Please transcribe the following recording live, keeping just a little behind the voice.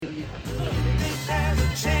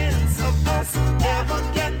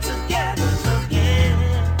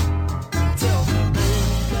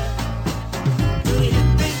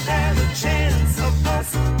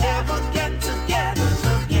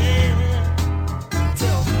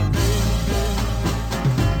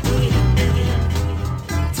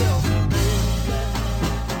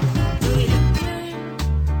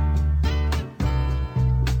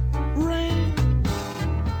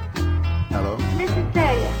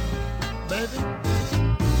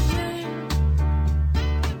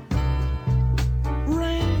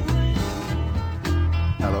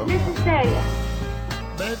Hello? This is Celia.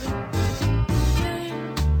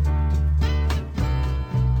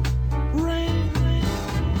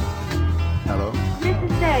 Hello? This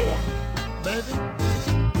is Celia.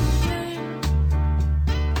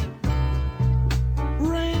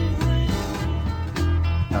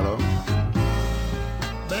 Hello?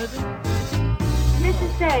 This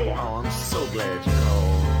is Celia. Oh, I'm so glad you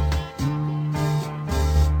called.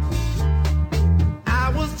 I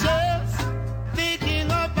was just thinking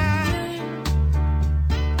about rain.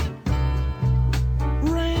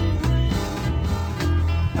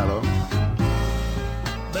 Hello?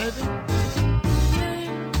 Baby?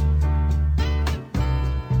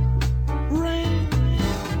 Rain.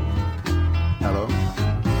 Hello?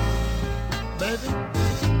 Baby?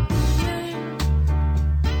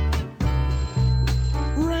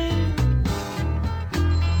 Rain.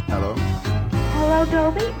 Hello? Hello,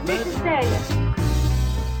 Dobie. This is Celia.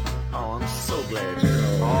 Oh, I'm so glad you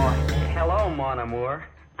called. Oh, hello, mon amour.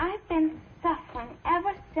 I've been suffering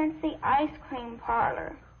ever since the ice cream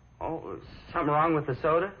parlor. Oh, something wrong with the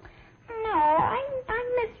soda? No,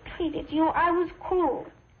 I mistreated you. I was cruel.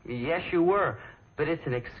 Yes, you were, but it's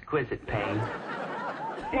an exquisite pain.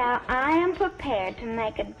 Now, I am prepared to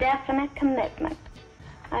make a definite commitment.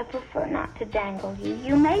 I prefer not to dangle you.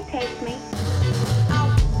 You may take me.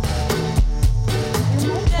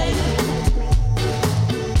 You may take me.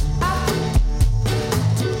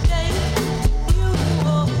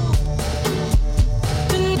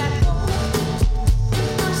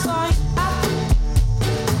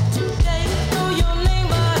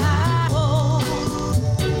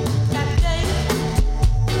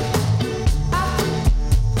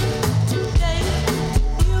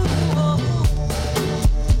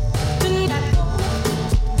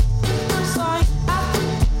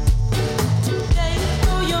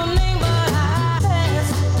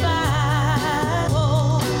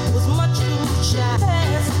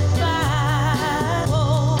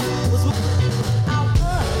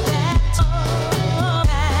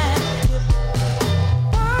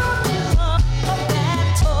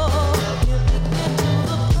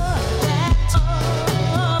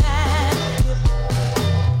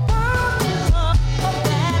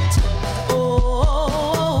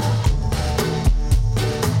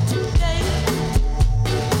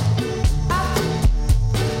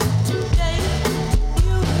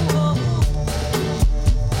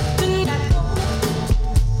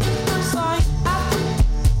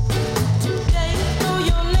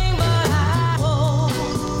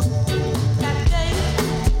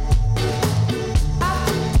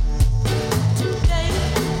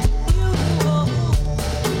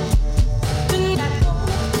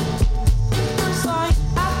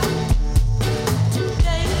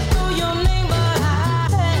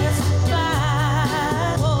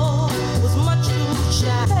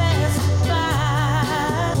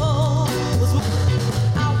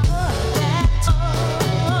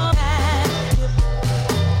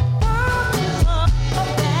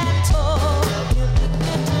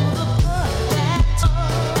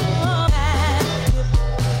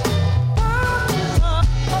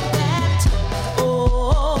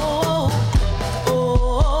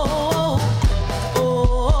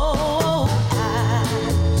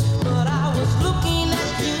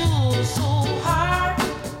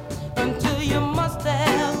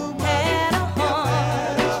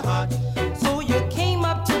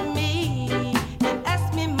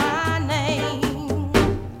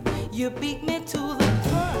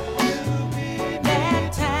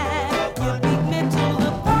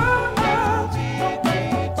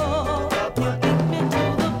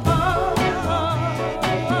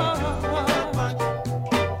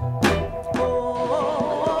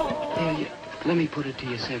 Let me put it to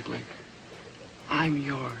you simply. I'm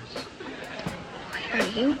yours. Are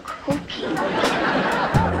you cooking?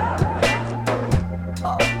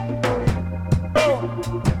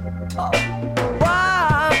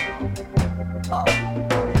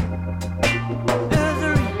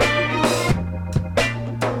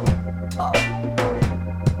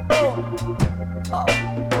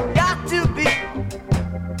 Got to be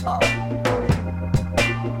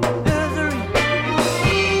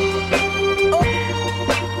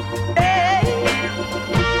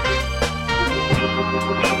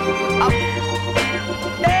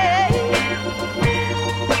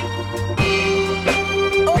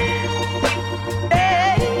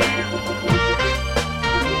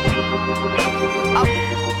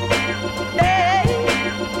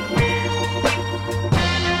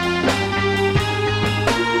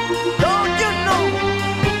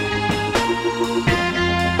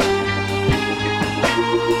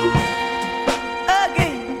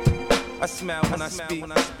when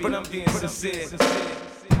I speak, but I'm being sincere.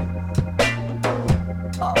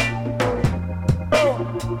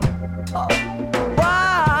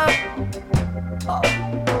 Why?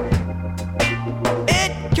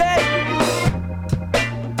 It came.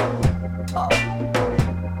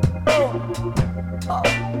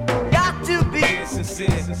 Got to be Being sincere.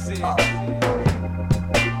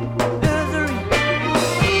 misery.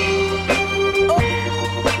 Oh,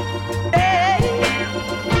 hey.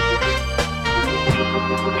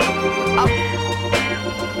 Oh, hey.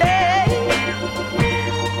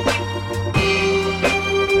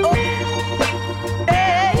 Oh,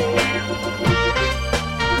 hey.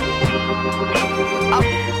 Oh,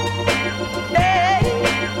 hey.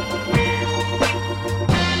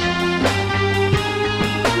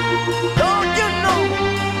 Don't you know?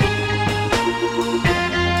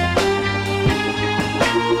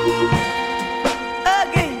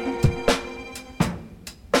 Again,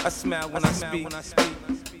 I smile when I speak,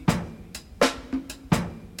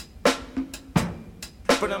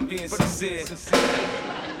 but I'm being sincere.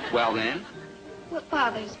 Well then, What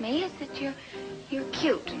bothers me is that you're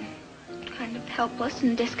cute and kind of helpless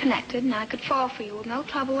and disconnected, and I could fall for you with no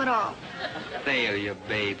trouble at all. there, you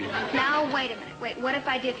baby. Now, wait a minute. Wait, what if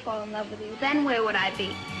I did fall in love with you? Then where would I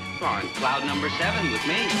be? On cloud number 7 with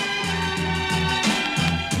me.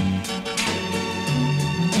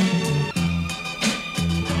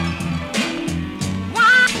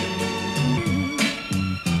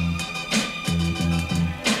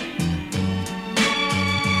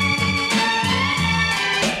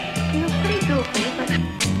 You're pretty goofy, but...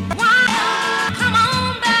 Come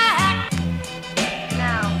on back,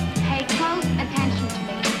 Now, pay close attention to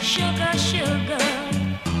me. sugar, sugar.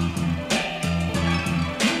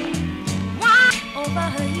 Why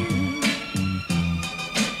over you?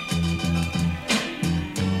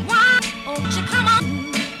 Why won't you come on?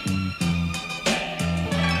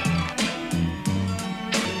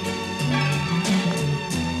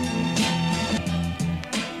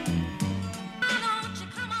 Why don't you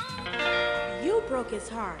come on? You broke his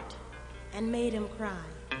heart and made him cry,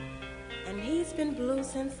 and he's been blue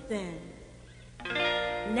since then.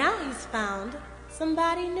 Now he's found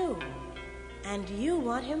somebody new, and you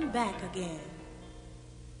want him back again.